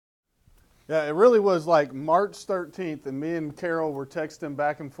Yeah, it really was like March 13th, and me and Carol were texting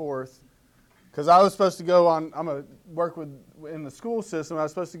back and forth because I was supposed to go on. I'm a work in the school system. I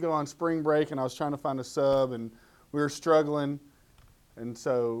was supposed to go on spring break, and I was trying to find a sub, and we were struggling, and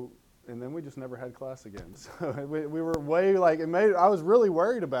then we just never had class again. So we were way I was really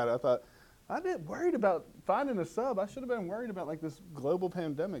worried about it. I thought I didn't worried about finding a sub. I should have been worried about like this global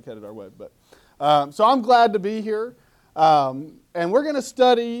pandemic headed our way. But so I'm glad to be here, and we're going to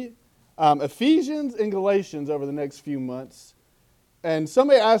study Ephesians and Galatians over the next few months. And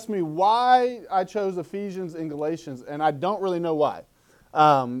somebody asked me why I chose Ephesians and Galatians, and I don't really know why.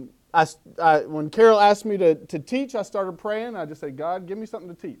 When Carol asked me to teach, I started praying. I just said, God, give me something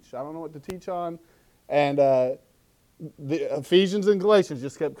to teach. I don't know what to teach on. And the Ephesians and Galatians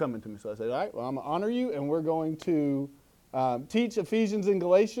just kept coming to me. So I said, all right, well, I'm going to honor you, and we're going to teach Ephesians and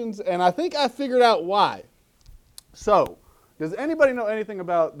Galatians. And I think I figured out why. So, does anybody know anything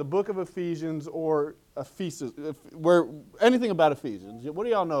about the book of Ephesians or anything about Ephesians? What do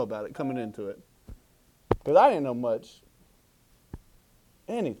y'all know about it coming into it? Because I didn't know much.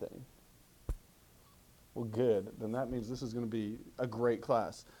 Anything. Well, good. Then that means this is going to be a great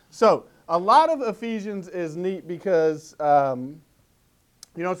class. So, a lot of Ephesians is neat because, it's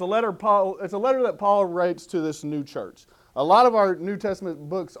a letter that Paul writes to this new church. A lot of our New Testament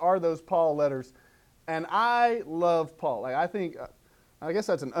books are those Paul letters. And I love Paul. I guess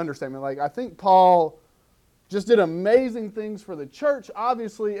that's an understatement. I think Paul just did amazing things for the church,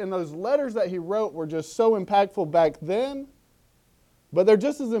 obviously, and those letters that he wrote were just so impactful back then, but they're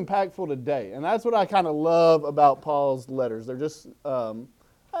just as impactful today. And that's what I kind of love about Paul's letters. They're just, hey,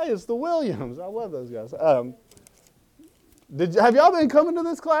 it's the Williams. I love those guys. Have y'all been coming to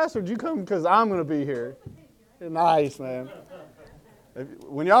this class, or did you come because I'm going to be here? Nice, man.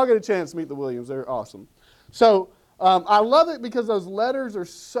 When y'all get a chance to meet the Williams, they're awesome. So I love it because those letters are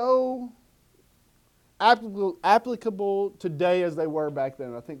so applicable today as they were back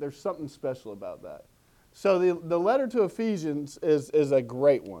then. I think there's something special about that. So the letter to Ephesians is a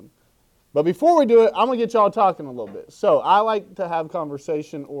great one. But before we do it, I'm going to get y'all talking a little bit. So I like to have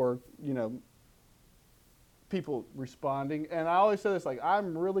conversation or, people responding. And I always say this,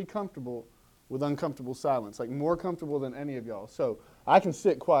 I'm really comfortable with uncomfortable silence, more comfortable than any of y'all. So I can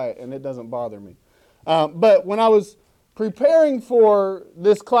sit quiet and it doesn't bother me. But when I was preparing for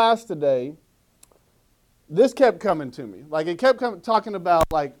this class today, this kept coming to me. It kept talking about,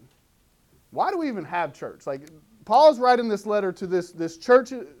 why do we even have church? Paul's writing this letter to this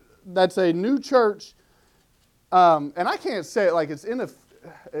church that's a new church, and I can't say it it's in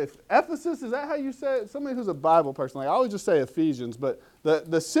Ephesus. Is that how you say it? Somebody who's a Bible person. I always just say Ephesians, but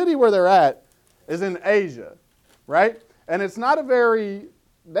the city where they're at is in Asia, right? And it's not they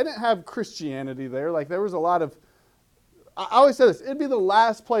didn't have Christianity there. There was a lot of, I always say this, it'd be the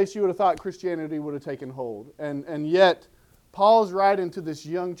last place you would have thought Christianity would have taken hold. And yet, Paul's writing to this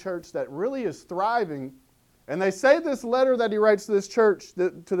young church that really is thriving. And they say this letter that he writes to this church,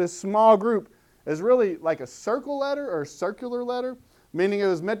 to this small group, is really like a circle letter or a circular letter, meaning it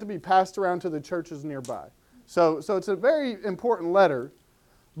was meant to be passed around to the churches nearby. So it's a very important letter.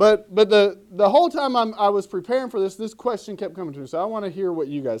 But the whole time I was preparing for this question kept coming to me. So I want to hear what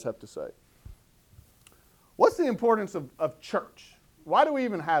you guys have to say. What's the importance of church? Why do we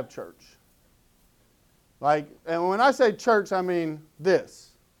even have church? And when I say church, I mean this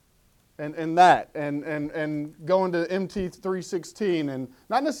and that and going to MT316 and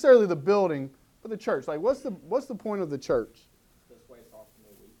not necessarily the building, but the church. What's the point of the church? Best way to start off a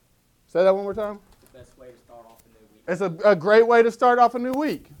new week. Say that one more time. Best way to start off a new week. It's a great way to start off a new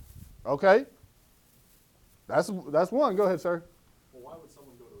week. Okay. That's one. Go ahead, sir. Well, why would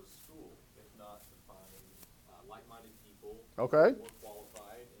someone go to a school if not to find like-minded people, Okay. more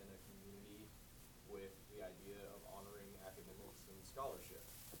qualified in a community with the idea of honoring academics and scholarship?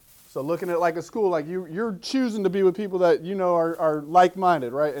 So looking at like a school, like you're choosing to be with people that you know are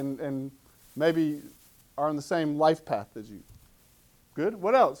like-minded, right? And maybe are on the same life path as you. Good.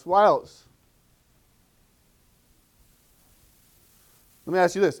 What else? Why else? Let me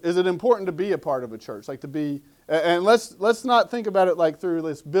ask you this. Is it important to be a part of a church? Like to be, and let's not think about it like through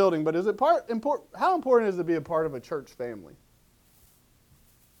this building, but is it how important is it to be a part of a church family?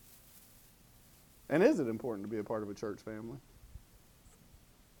 And is it important to be a part of a church family?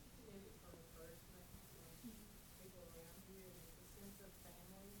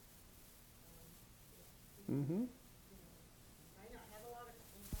 Mm-hmm. You might not have a lot of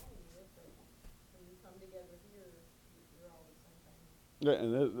common with, but when you come together here, you're all the same thing. Yeah,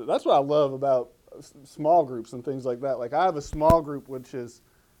 and that's what I love about small groups and things like that. Like I have a small group which is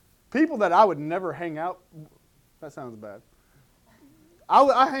people that I would never hang out. That sounds bad.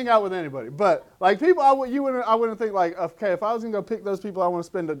 I hang out with anybody, but like people, I wouldn't think like, okay, if I was gonna go pick those people I want to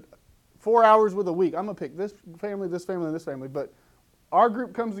spend 4 hours with a week, I'm gonna pick this family, and this family. But our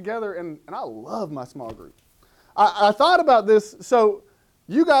group comes together, and I love my small group. I thought about this. So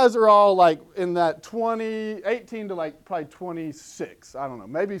you guys are all like in that 18 to like probably 26. I don't know,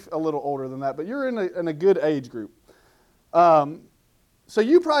 maybe a little older than that, but you're in a good age group. So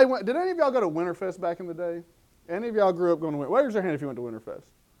you probably went. Did any of y'all go to Winterfest back in the day? Any of y'all grew up going to Winterfest? Raise your hand if you went to Winterfest.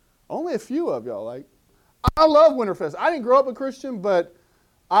 Only a few of y'all. Like, I love Winterfest. I didn't grow up a Christian, but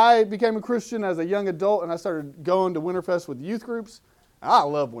I became a Christian as a young adult, and I started going to Winterfest with youth groups. I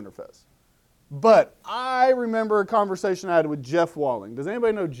love Winterfest. But I remember a conversation I had with Jeff Walling. Does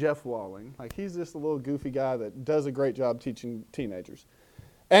anybody know Jeff Walling? Like, he's just a little goofy guy that does a great job teaching teenagers.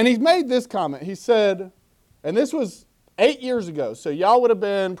 And he made this comment. He said, and this was 8 years ago, so y'all would have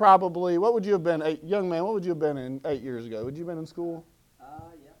been probably, what would you have been, young man, what would you have been in 8 years ago? Would you have been in school?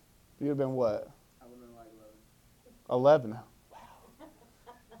 Yeah. You'd have been what? I would have been like 11. 11. Wow.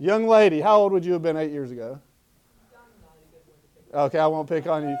 Young lady, how old would you have been 8 years ago? Okay, I won't pick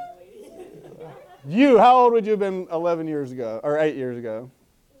on you. You, how old would you have been 11 years ago, or 8 years ago?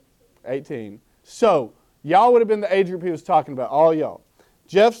 18. So, y'all would have been the age group he was talking about, all y'all.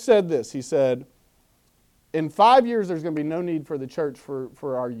 Jeff said this, he said, in 5 years, there's going to be no need for the church for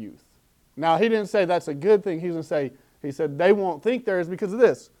our youth. Now, he didn't say that's a good thing. He's going to say, he said, they won't think there is because of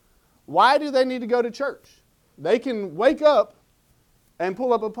this. Why do they need to go to church? They can wake up and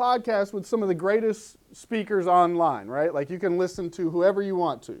pull up a podcast with some of the greatest speakers online, right? Like you can listen to whoever you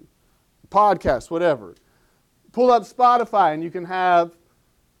want to. Podcast, whatever. Pull up Spotify and you can have,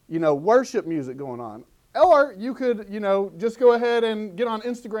 worship music going on. Or you could, just go ahead and get on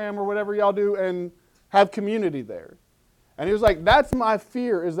Instagram or whatever y'all do and have community there. And he was like, that's my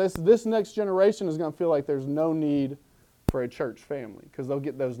fear, is this next generation is going to feel like there's no need for a church family because they'll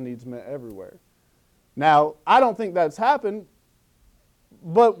get those needs met everywhere. Now, I don't think that's happened,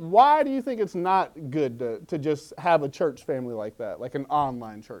 but why do you think it's not good to just have a church family like that, like an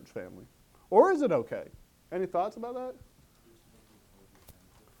online church family? Or is it okay? Any thoughts about that?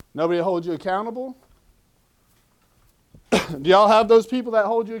 Nobody holds you accountable? Do y'all have those people that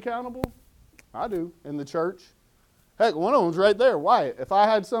hold you accountable? I do, in the church. Heck, one of them's right there, Wyatt. If I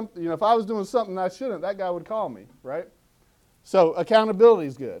had something, if I was doing something I shouldn't, that guy would call me, right? So accountability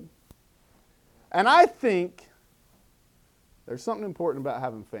is good. And I think there's something important about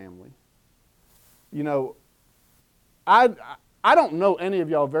having family. I don't know any of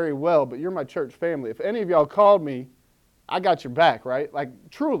y'all very well, but you're my church family. If any of y'all called me, I got your back, right? Like,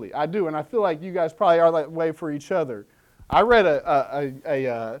 truly, I do. And I feel like you guys probably are that way for each other. I read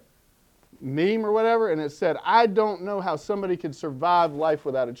a meme or whatever, and it said, I don't know how somebody could survive life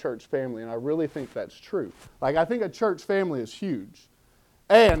without a church family, and I really think that's true. Like, I think a church family is huge.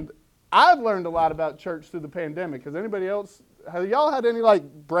 And I've learned a lot about church through the pandemic. Has anybody else, have y'all had any,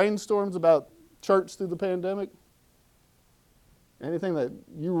 brainstorms about church through the pandemic? Anything that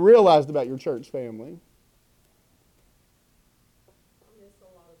you realized about your church family? I miss a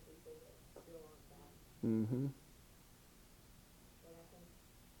lot of people that still aren't back. Mm-hmm. But I think,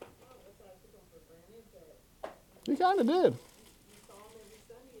 that's what I took them for granted, that You kind of did. you saw them every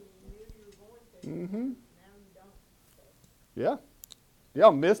Sunday and you knew you were going to. Mm-hmm. Now you don't. So, Yeah.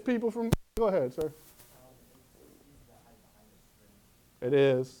 Y'all miss people from... Go ahead, sir. It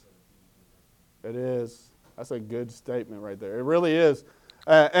is. It is. That's a good statement right there. It really is.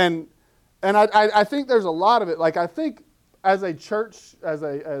 And I think there's a lot of it. Like, I think as a church, as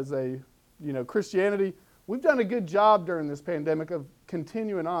a Christianity, we've done a good job during this pandemic of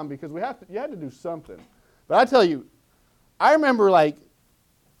continuing on because you had to do something. But I tell you, I remember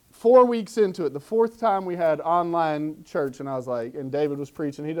 4 weeks into it, the fourth time we had online church, and I was like, and David was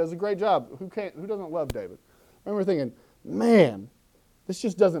preaching. He does a great job. Who doesn't love David? I remember thinking, man, this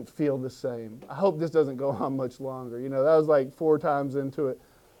just doesn't feel the same. I hope this doesn't go on much longer. That was 4 times into it.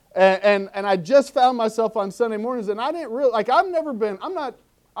 And I just found myself on Sunday mornings, and I didn't really, I'm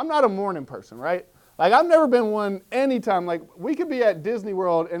not a morning person, right? I've never been one anytime. We could be at Disney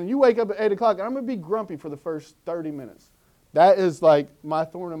World, and you wake up at 8 o'clock, and I'm going to be grumpy for the first 30 minutes. That is my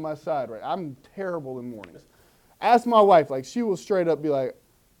thorn in my side, right? I'm terrible in mornings. Ask my wife, she will straight up be like,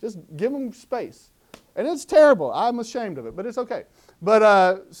 just give them space. And it's terrible. I'm ashamed of it, but it's okay.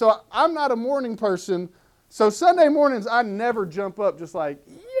 But so I'm not a morning person. So Sunday mornings, I never jump up just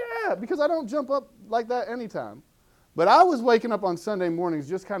yeah, because I don't jump up like that anytime. But I was waking up on Sunday mornings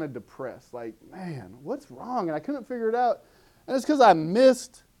just kind of depressed. Man, what's wrong? And I couldn't figure it out. And it's because I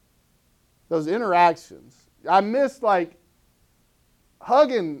missed those interactions. I missed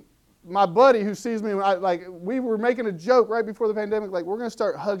hugging my buddy who sees me, we were making a joke right before the pandemic, like we're going to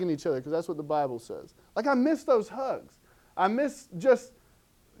start hugging each other because that's what the Bible says. Like I miss those hugs. I miss just,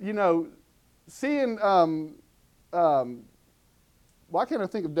 seeing, why can't I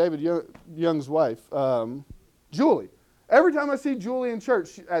think of David Young's wife? Julie. Every time I see Julie in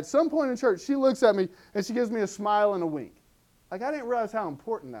church, at some point in church, she looks at me and she gives me a smile and a wink. Like I didn't realize how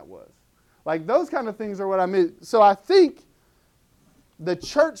important that was. Like those kind of things are what I miss. So I think the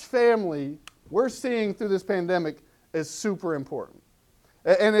church family we're seeing through this pandemic is super important.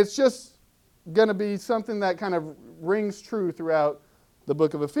 And it's just going to be something that kind of rings true throughout the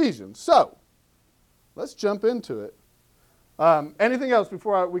book of Ephesians. So let's jump into it. Anything else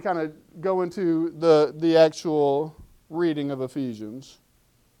before we kind of go into the actual reading of Ephesians?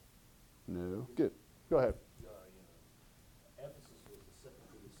 No? Good. Go ahead. Ephesus was the second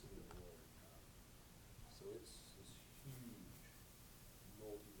biggest city of the world. So it's this huge,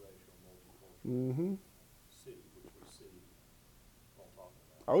 multiracial, multicultural city, which we see Paul talking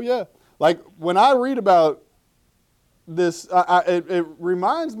about. Oh, yeah. Like, when I read about this, it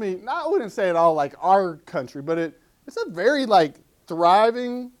reminds me, I wouldn't say it all like our country, but it's a very,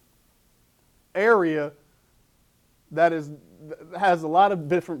 thriving area that has a lot of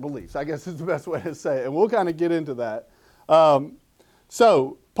different beliefs, I guess is the best way to say it. And we'll kind of get into that.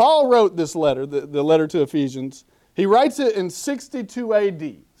 So Paul wrote this letter, the letter to Ephesians. He writes it in 62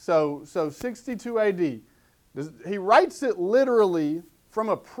 AD. So 62 AD. He writes it literally from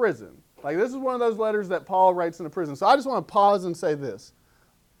a prison. Like this is one of those letters that Paul writes in a prison. So I just want to pause and say this.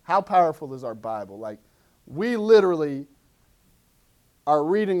 How powerful is our Bible? Like we literally are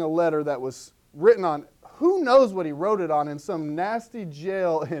reading a letter that was written on, who knows what he wrote it on in some nasty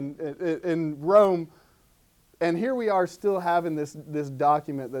jail in Rome. And here we are still having this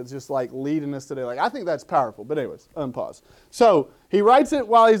document that's just like leading us today. Like I think that's powerful. But anyways, unpause. So he writes it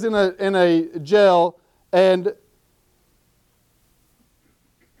while he's in a jail, and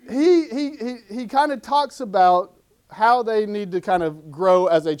he kind of talks about how they need to kind of grow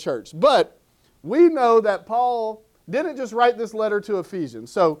as a church. But we know that Paul didn't just write this letter to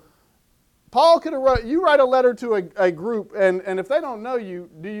Ephesians. So Paul could have you write a letter to a group, and if they don't know you,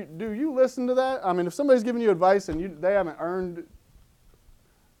 do you listen to that? I mean, if somebody's giving you advice and they haven't earned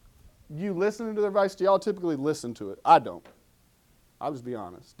you listening to their advice, do y'all typically listen to it? I don't. I'll just be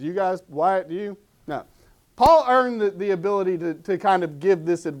honest. Do you guys? Wyatt, do you? No. Paul earned the ability to kind of give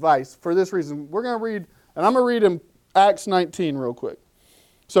this advice for this reason. We're going to read, and I'm going to read in Acts 19 real quick.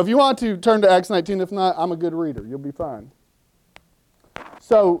 So if you want to turn to Acts 19, if not, I'm a good reader. You'll be fine.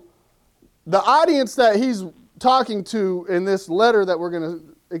 So the audience that he's talking to in this letter that we're going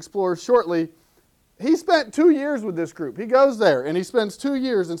to explore shortly, he spent 2 years with this group. He goes there and he spends 2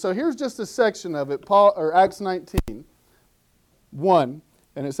 years. And so here's just a section of it, Acts 19, 1.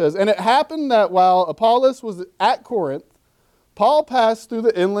 And it says, "And it happened that while Apollos was at Corinth, Paul passed through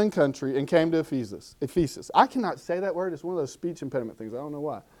the inland country and came to Ephesus. I cannot say that word. It's one of those speech impediment things. I don't know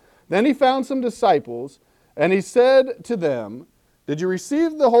why. Then he found some disciples, and he said to them, 'Did you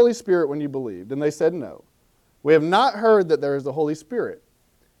receive the Holy Spirit when you believed?' And they said, 'No. We have not heard that there is the Holy Spirit.'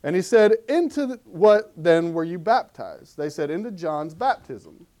 And he said, 'Into what then were you baptized?' They said, 'Into John's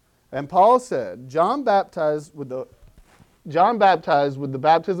baptism.' And Paul said, John baptized with the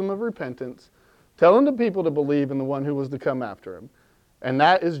baptism of repentance, telling the people to believe in the one who was to come after him, and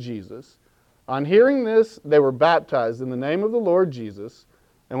that is Jesus. On hearing this, they were baptized in the name of the Lord Jesus.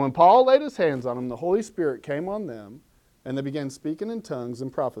 And when Paul laid his hands on them, the Holy Spirit came on them, and they began speaking in tongues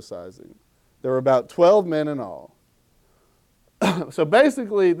and prophesying. There were about 12 men in all." So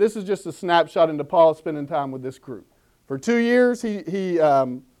basically, this is just a snapshot into Paul spending time with this group. For 2 years,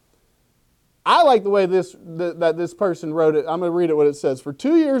 I like the way that this person wrote it. I'm going to read it what it says. "For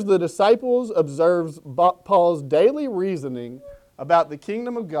 2 years, the disciples observed Paul's daily reasoning about the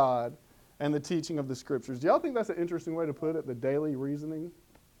kingdom of God and the teaching of the scriptures." Do y'all think that's an interesting way to put it, the daily reasoning?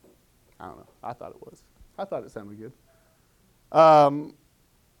 I don't know. I thought it was. I thought it sounded good.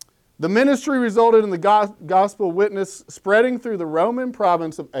 The ministry resulted in the gospel witness spreading through the Roman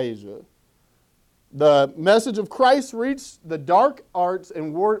province of Asia. The message of Christ reached the dark arts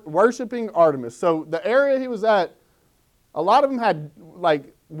and worshiping Artemis. So the area he was at, a lot of them had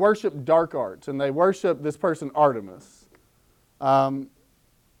worshiped dark arts, and they worshiped this person Artemis. But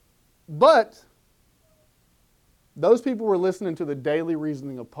those people were listening to the daily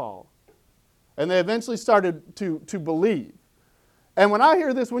reasoning of Paul, and they eventually started to believe. And when I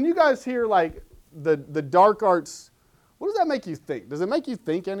hear this, when you guys hear the dark arts, what does that make you think? Does it make you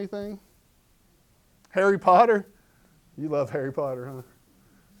think anything? Harry Potter? You love Harry Potter, huh?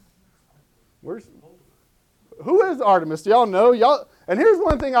 Who is Artemis? Do y'all know? Y'all, and here's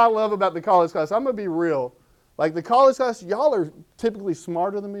one thing I love about the college class. I'm going to be real. Like the college class, y'all are typically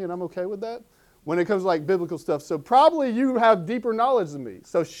smarter than me, and I'm okay with that when it comes to like biblical stuff. So probably you have deeper knowledge than me.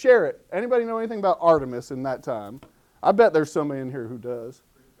 So share it. Anybody know anything about Artemis in that time? I bet there's somebody in here who does.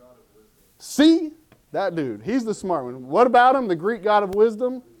 Greek god of wisdom. See? That dude. He's the smart one. What about him? The Greek god of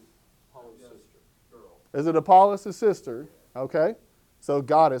wisdom? Apollo's sister. Girl. Is it Apollos' sister? Okay. So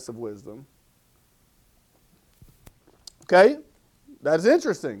goddess of wisdom. Okay. That's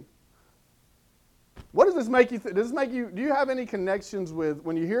interesting. What does this make you does this make you, do you have any connections with,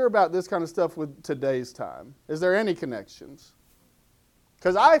 when you hear about this kind of stuff with today's time? Is there any connections?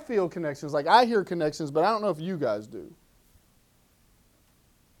 Because I feel connections, like I hear connections, but I don't know if you guys do.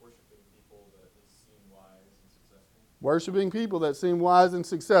 Worshipping people that seem wise and successful. Worshipping people that seem wise and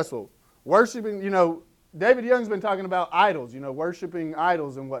successful. Worshipping, David Young's been talking about idols, worshiping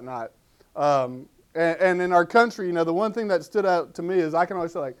idols and whatnot. And in our country, the one thing that stood out to me is I can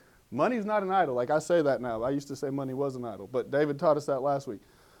always say, like, money's not an idol. Like I say that now. I used to say money was an idol, but David taught us that last week.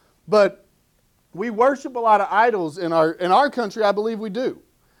 But we worship a lot of idols in our country. I believe we do.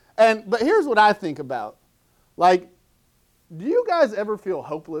 But here's what I think about. Like, do you guys ever feel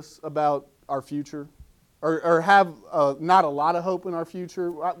hopeless about our future, or have not a lot of hope in our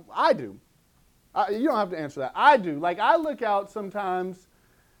future? I do. You don't have to answer that. I do. Like I look out sometimes,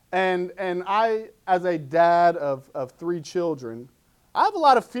 and I, as a dad of 3 children, I have a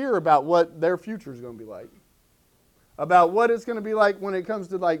lot of fear about what their future is going to be like, about what it's going to be like when it comes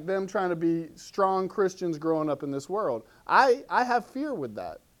to like them trying to be strong Christians growing up in this world. I have fear with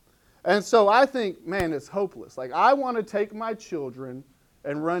that. And so I think, man, it's hopeless. Like I want to take my children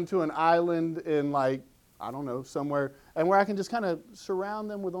and run to an island in like, I don't know, somewhere, and where I can just kind of surround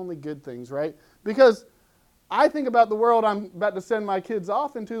them with only good things, right? Because I think about the world I'm about to send my kids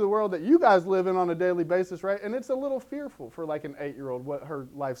off into, the world that you guys live in on a daily basis, right? And it's a little fearful for like an 8-year-old what her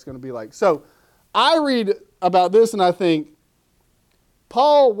life's going to be like. So I read about this and I think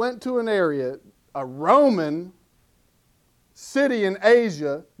Paul went to an area, a Roman city in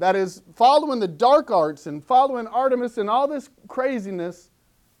Asia that is following the dark arts and following Artemis and all this craziness.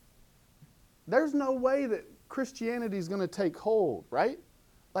 There's no way that Christianity is going to take hold, right?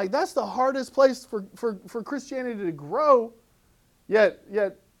 Like that's the hardest place for Christianity to grow. Yet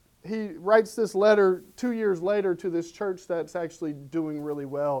he writes this letter 2 years later to this church that's actually doing really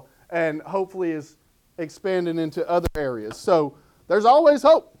well and hopefully is expanding into other areas. So there's always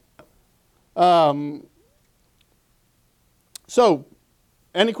hope. So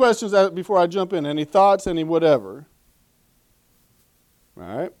any questions before I jump in? Any thoughts? Any whatever? All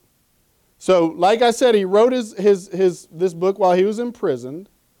right. So like I said, he wrote this book while he was imprisoned.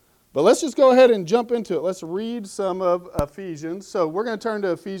 But let's just go ahead and jump into it. Let's read some of Ephesians. So we're going to turn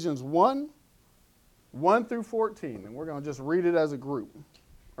to Ephesians 1 through 14. And we're going to just read it as a group.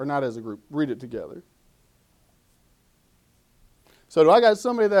 Or not as a group. Read it together. So do I got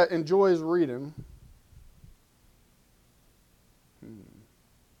somebody that enjoys reading? You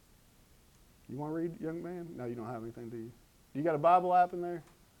want to read, young man? No, you don't have anything, do you? You got a Bible app in there?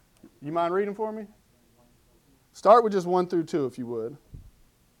 You mind reading for me? Start with just 1 through 2 if you would.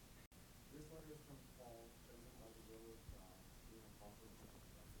 This letter is from Paul, chosen by the will of God, being an apostle of Jesus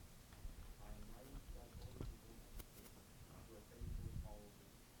Christ. I am writing to God's holy people in Ephesus, who are faithfully followers of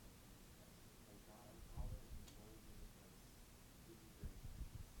Jesus Christ. May God our Father and the Lord Jesus Christ give you grace.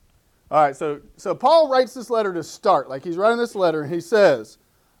 All right, so Paul writes this letter to start. Like he's writing this letter, and he says,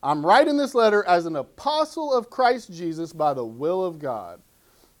 I'm writing this letter as an apostle of Christ Jesus by the will of God.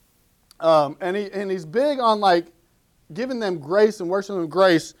 And he's big on like giving them grace and worshiping them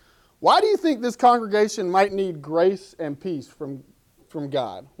grace. Why do you think this congregation might need grace and peace from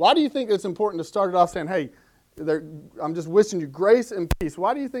God? Why do you think it's important to start it off saying, hey, I'm just wishing you grace and peace?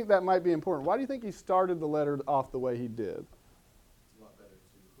 Why do you think that might be important? Why do you think he started the letter off the way he did? It's a lot better to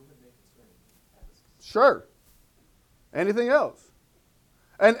whom it may concern. Ephesus. Sure. Anything else?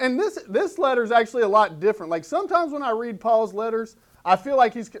 And this letter is actually a lot different. Like sometimes when I read Paul's letters, I feel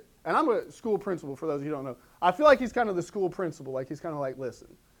like he's, and I'm a school principal for those of you who don't know, I feel like he's kind of the school principal. Like he's kind of like,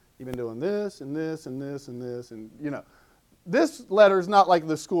 listen, you've been doing this and this and this and this. And, this letter is not like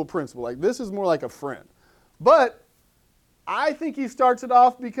the school principal. Like this is more like a friend. But I think he starts it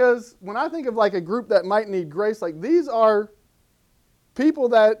off because when I think of like a group that might need grace, like these are people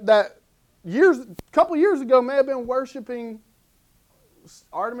that a couple years ago may have been worshiping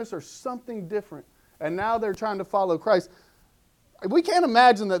Artemis or something different, and now they're trying to follow Christ. We can't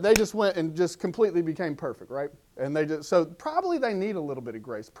imagine that they just went and just completely became perfect, right? And so probably they need a little bit of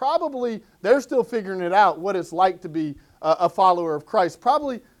grace. Probably they're still figuring it out what it's like to be a follower of Christ.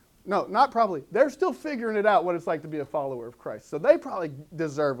 Probably No, not probably. They're still figuring it out what it's like to be a follower of Christ. So they probably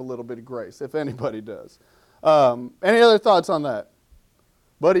deserve a little bit of grace, if anybody does. Any other thoughts on that?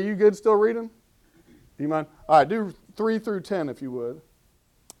 Buddy, you good still reading? Do you mind? All right, do 3 through 10 if you would.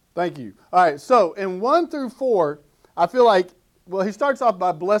 Thank you. All right, so in 1 through 4, I feel like, well, he starts off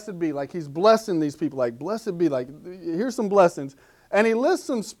by blessed be, like he's blessing these people, like blessed be, like here's some blessings. And he lists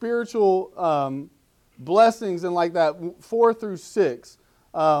some spiritual blessings and like that 4 through 6.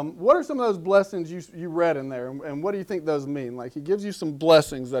 What are some of those blessings you read in there, and what do you think those mean? Like he gives you some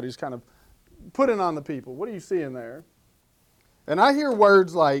blessings that he's kind of putting on the people. What do you see in there? And I hear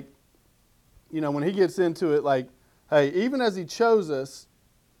words like, when he gets into it, like, hey, even as he chose us,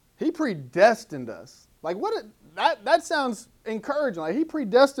 he predestined us. Like that sounds encouraging. Like he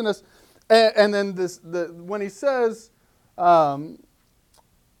predestined us, and then when he says,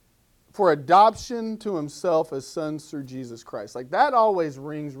 for adoption to himself as sons through Jesus Christ. Like that always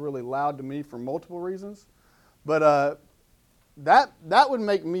rings really loud to me for multiple reasons. But that would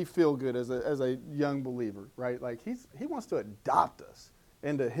make me feel good as a young believer, right? Like he wants to adopt us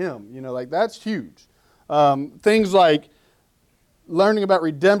into him. Like that's huge. Things like learning about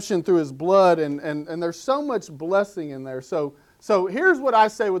redemption through his blood, and there's so much blessing in there. So here's what I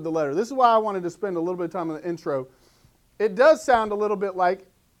say with the letter. This is why I wanted to spend a little bit of time on the intro. It does sound a little bit like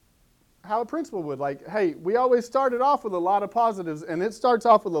how a principal would. Like, hey, we always started off with a lot of positives, and it starts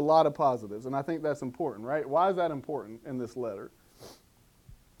off with a lot of positives, and I think that's important, right? Why is that important in this letter?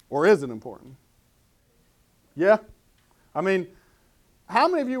 Or is it important? Yeah? I mean, how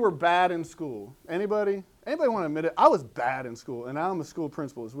many of you were bad in school? Anybody want to admit it? I was bad in school, and I'm a school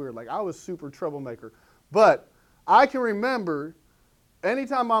principal. It's weird. Like, I was super troublemaker. But I can remember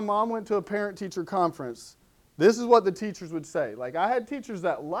anytime my mom went to a parent-teacher conference, this is what the teachers would say. Like, I had teachers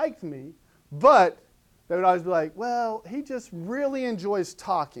that liked me, but they would always be like, well, he just really enjoys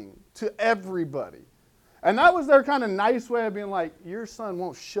talking to everybody. And that was their kind of nice way of being like, your son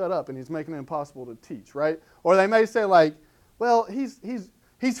won't shut up and he's making it impossible to teach, right? Or they may say like, well, he's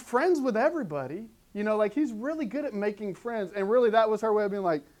friends with everybody. Like he's really good at making friends. And really that was her way of being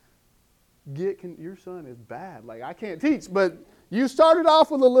like, your son is bad. Like I can't teach. But you started off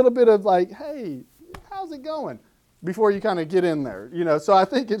with a little bit of like, hey, how's it going? Before you kind of get in there, So I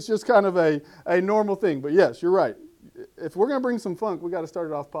think it's just kind of a normal thing. But yes, you're right. If we're going to bring some funk, we got to start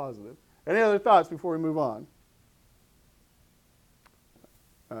it off positive. Any other thoughts before we move on?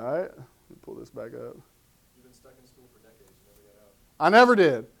 All right. Let me pull this back up. You've been stuck in school for decades. You never got out. I never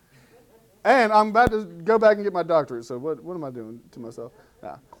did. And I'm about to go back and get my doctorate. So what am I doing to myself?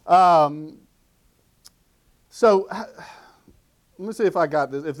 Nah. So let me see if I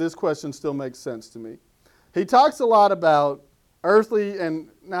got this, if this question still makes sense to me. He talks a lot about earthly, and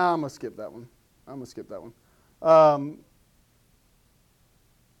now I'm going to skip that one.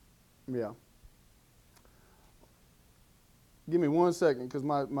 Yeah. Give me 1 second because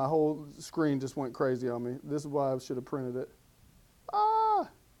my whole screen just went crazy on me. This is why I should have printed it. Oh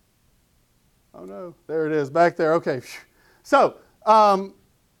no. There it is back there. Okay. So, and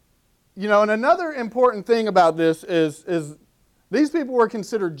another important thing about this is these people were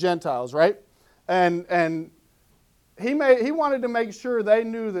considered Gentiles, right? And he wanted to make sure they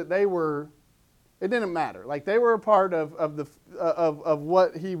knew that they were. It didn't matter. Like they were a part of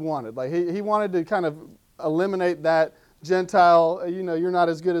what he wanted. Like he wanted to kind of eliminate that Gentile. You're not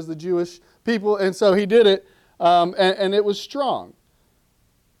as good as the Jewish people, and so he did it, and it was strong.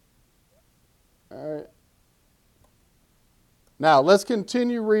 All right. Now let's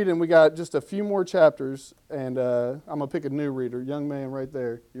continue reading. We got just a few more chapters, and I'm gonna pick a new reader, young man right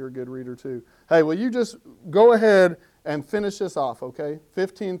there. You're a good reader too. Hey, will you just go ahead and finish this off, okay?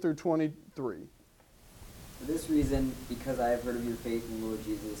 15 through 23. For this reason, because I have heard of your faith in the Lord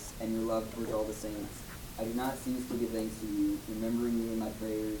Jesus and your love towards all the saints, I do not cease to give thanks to you, remembering you in my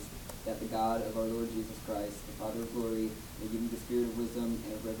prayers, that the God of our Lord Jesus Christ, the Father of glory, may give you the spirit of wisdom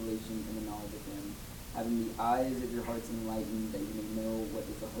and of revelation in the knowledge of him, having the eyes of your hearts enlightened, that you may know what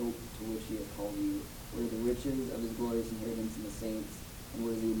is the hope to which he has called you, what are the riches of his glorious inheritance in the saints, and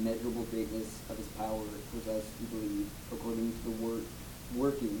what is the immeasurable greatness of his power towards us who believe, according to the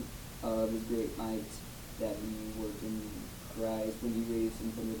working of his great might, that he worked in Christ when he raised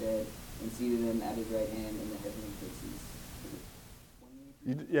him from the dead and seated him at his right hand in the heavenly places.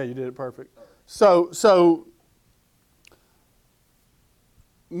 You did it perfect. So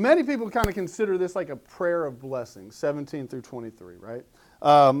many people kind of consider this like a prayer of blessing, 17 through 23, right?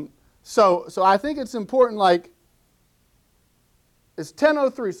 So I think it's important, like, it's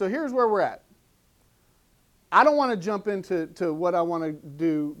 10:03, so here's where we're at. I don't want to jump into what I want to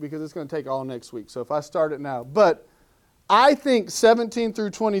do because it's going to take all next week. So if I start it now. But I think 17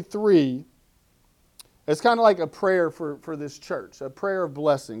 through 23 is kind of like a prayer for this church, a prayer of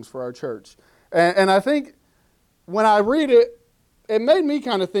blessings for our church. And I think when I read it, it made me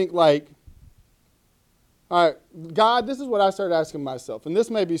kind of think like, all right, God, this is what I started asking myself. And this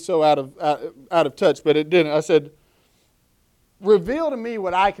may be so out of touch, but it didn't. I said, reveal to me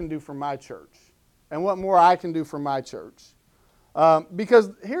what I can do for my church and what more I can do for my church.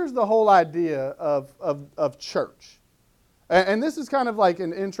 Because here's the whole idea of church. And this is kind of like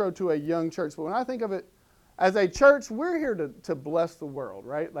an intro to a young church. But when I think of it as a church, we're here to bless the world,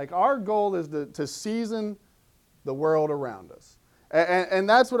 right? Like our goal is to season the world around us. And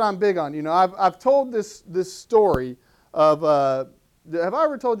that's what I'm big on. You know, I've told this story of, have I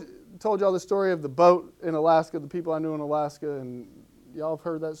ever told y'all the story of the boat in Alaska, the people I knew in Alaska, and y'all have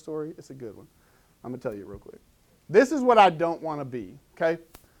heard that story? It's a good one. I'm going to tell you real quick. This is what I don't want to be, okay?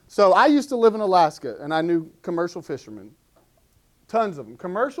 So I used to live in Alaska, and I knew commercial fishermen. Tons of them.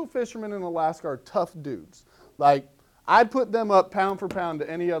 Commercial fishermen in Alaska are tough dudes. Like, I'd put them up pound for pound to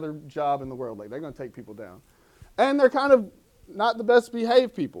any other job in the world. Like, they're going to take people down. And they're kind of not the best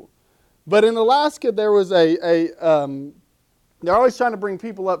behaved people. But in Alaska, there was they're always trying to bring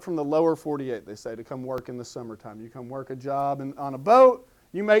people up from the lower 48, they say, to come work in the summertime. You come work a job on a boat,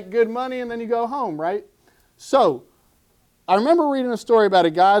 you make good money, and then you go home, right? So, I remember reading a story about a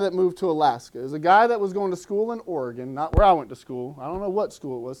guy that moved to Alaska. It was a guy that was going to school in Oregon, not where I went to school. I don't know what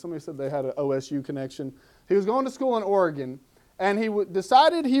school it was. Somebody said they had an OSU connection. He was going to school in Oregon, and he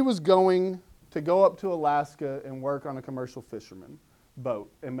decided he was going to go up to Alaska and work on a commercial fisherman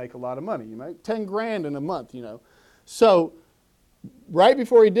boat and make a lot of money. You make 10 grand in a month, you know. So, right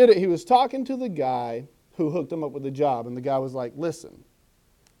before he did it, he was talking to the guy who hooked him up with the job, and the guy was like, listen,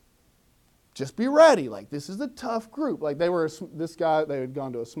 just be ready. Like, this is a tough group. Like, they had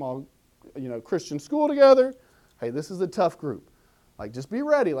gone to a small, Christian school together. Hey, this is a tough group. Like, just be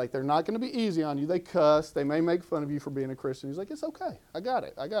ready. Like, they're not going to be easy on you. They cuss. They may make fun of you for being a Christian. He's like, it's okay. I got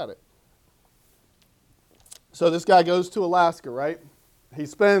it. So this guy goes to Alaska, right? He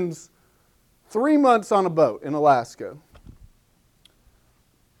spends 3 months on a boat in Alaska.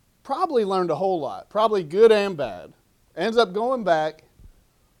 Probably learned a whole lot. Probably good and bad. Ends up going back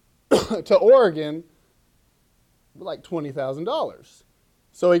to Oregon with like $20,000.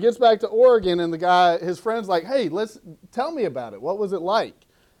 So he gets back to Oregon, and his friend's like, hey, tell me about it. What was it like?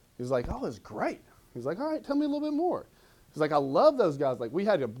 He's like, oh, it's great. He's like, all right, tell me a little bit more. He's like, I love those guys. Like, we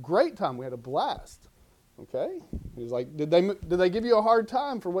had a great time. We had a blast. Okay. He's like, did they give you a hard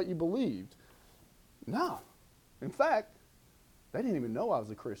time for what you believed? No. In fact, they didn't even know I was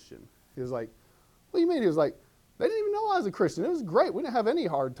a Christian. He was like, what do you mean? He was like, they didn't even know I was a Christian. It was great. We didn't have any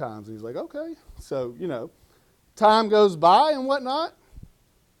hard times. And he's like, okay. So, time goes by and whatnot.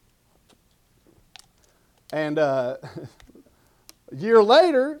 And a year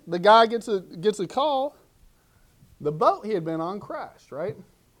later, the guy gets a call. The boat he had been on crashed, right?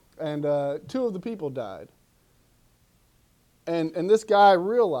 And 2 of the people died. And this guy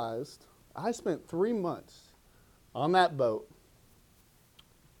realized, I spent 3 months on that boat,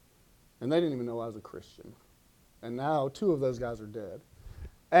 and they didn't even know I was a Christian. And now 2 of those guys are dead.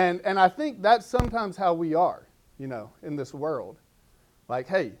 And I think that's sometimes how we are, in this world. Like,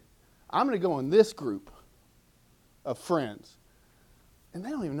 hey, I'm going to go in this group of friends, and they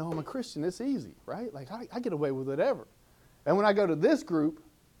don't even know I'm a Christian. It's easy, right? Like, I get away with whatever. And when I go to this group,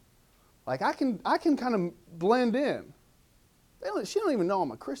 like, I can kind of blend in. She don't even know I'm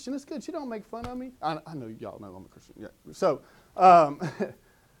a Christian. It's good. She don't make fun of me. I know y'all know I'm a Christian. Yeah. So,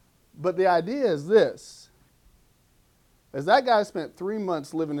 but the idea is this. As that guy spent 3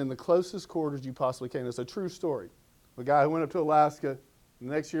 months living in the closest quarters you possibly can. It's a true story. The guy who went up to Alaska, the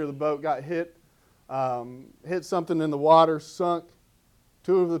next year the boat got hit something in the water, sunk.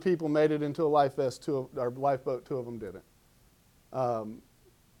 2 of the people made it into a life vest, lifeboat, 2 of them didn't.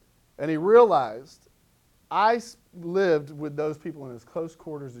 And he realized, I lived with those people in as close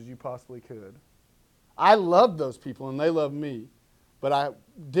quarters as you possibly could. I loved those people, and they loved me. But I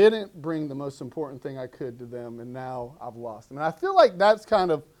didn't bring the most important thing I could to them, and now I've lost them. And I feel like that's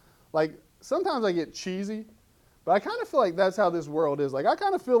kind of, like, sometimes I get cheesy, but I kind of feel like that's how this world is. Like, I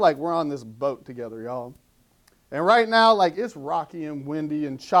kind of feel like we're on this boat together, y'all. And right now, like, it's rocky and windy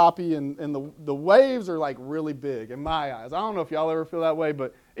and choppy, and the waves are, like, really big in my eyes. I don't know if y'all ever feel that way,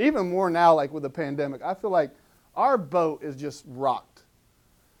 but even more now, like, with the pandemic, I feel like our boat is just rocked.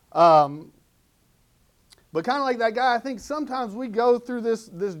 But kind of like that guy, I think sometimes we go through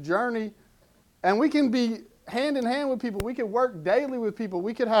this journey, and we can be hand in hand with people. We can work daily with people.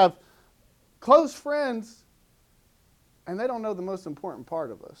 We could have close friends, and they don't know the most important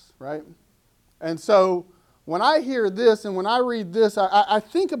part of us, right? And so when I hear this and when I read this, I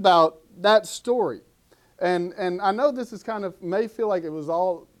think about that story. And I know this is kind of, may feel like it was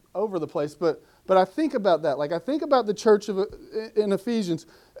all over the place, but I think about that. Like I think about the church in Ephesians,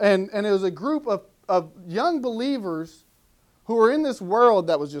 and it was a group of young believers who were in this world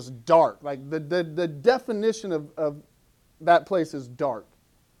that was just dark. Like the definition of that place is dark,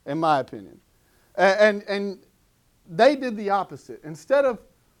 in my opinion. And they did the opposite. Instead of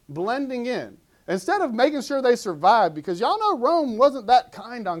blending in, instead of making sure they survived, because y'all know Rome wasn't that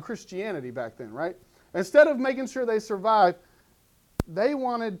kind on Christianity back then, right? Instead of making sure they survived, they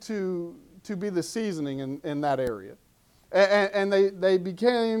wanted to be the seasoning in that area. And they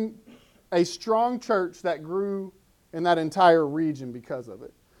became a strong church that grew in that entire region because of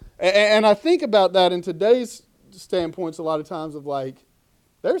it. And I think about that in today's standpoints a lot of times of like,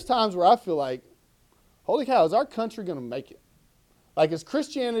 there's times where I feel like, holy cow, is our country going to make it? Like, is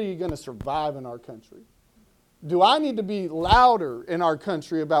Christianity going to survive in our country? Do I need to be louder in our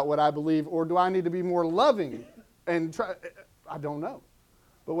country about what I believe, or do I need to be more loving and try? I don't know.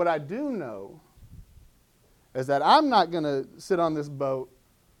 But what I do know is that I'm not going to sit on this boat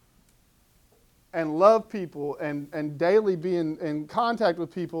and love people and daily be in contact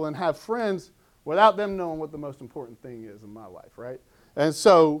with people and have friends without them knowing what the most important thing is in my life, right? And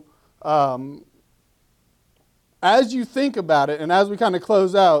so as you think about it, and as we kind of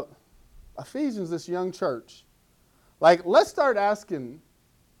close out, Ephesians, this young church, like, let's start asking,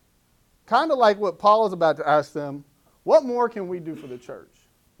 kind of like what Paul is about to ask them, what more can we do for the church?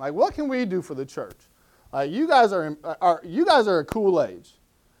 Like, what can we do for the church? You guys are a cool age.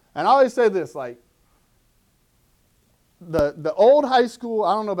 And I always say this, like, the old high school,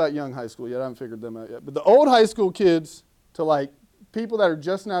 I don't know about young high school yet, I haven't figured them out yet, but the old high school kids to, like, people that are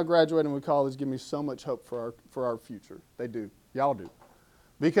just now graduating with college give me so much hope for our future. They do. Y'all do.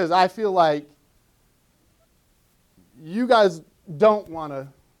 Because I feel like you guys don't want to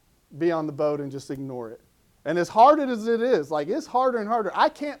be on the boat and just ignore it. And as hard as it is, like, it's harder and harder. I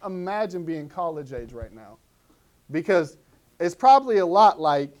can't imagine being college age right now, because it's probably a lot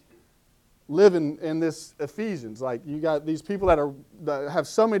like living in this Ephesians. Like, you got these people that have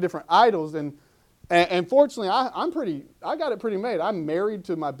so many different idols, and fortunately, I got it pretty made. I'm married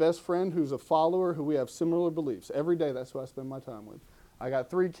to my best friend who's a follower, who we have similar beliefs. Every day, that's who I spend my time with. I got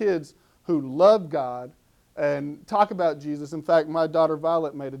 3 kids who love God and talk about Jesus. In fact, my daughter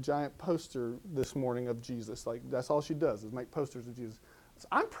Violet made a giant poster this morning of Jesus. Like, that's all she does is make posters of Jesus. So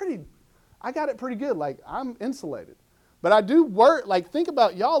I got it pretty good. Like, I'm insulated. But I do work, like, think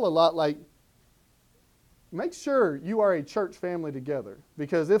about y'all a lot. Like, make sure you are a church family together,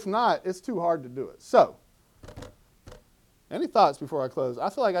 because if not, it's too hard to do it. So, any thoughts before I close? I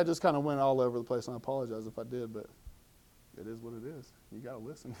feel like I just kind of went all over the place, and I apologize if I did, but it is what it is. You got to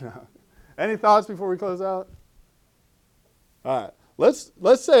listen now. Any thoughts before we close out? All right.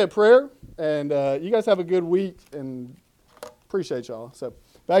 Let's say a prayer, and you guys have a good week, and appreciate y'all. So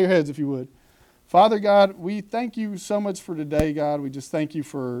bow your heads if you would. Father God, we thank you so much for today, God. We just thank you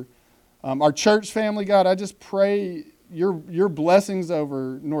for our church family, God. I just pray your blessings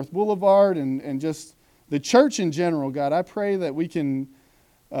over North Boulevard and just the church in general, God. I pray that we can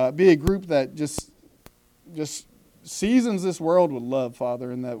be a group that just seasons this world with love,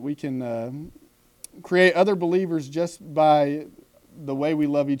 Father, and that we can create other believers just by the way we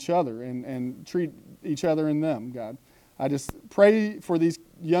love each other and treat each other and them, God. I just pray for these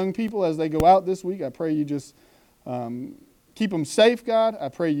young people as they go out this week. I pray you just keep them safe, God. I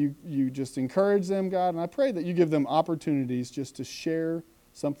pray you just encourage them, God. And I pray that you give them opportunities just to share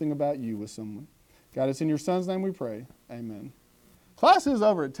something about you with someone. God, it's in your Son's name we pray. Amen. Class is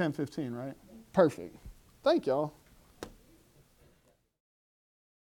over at 10:15, right? Perfect. Thank y'all.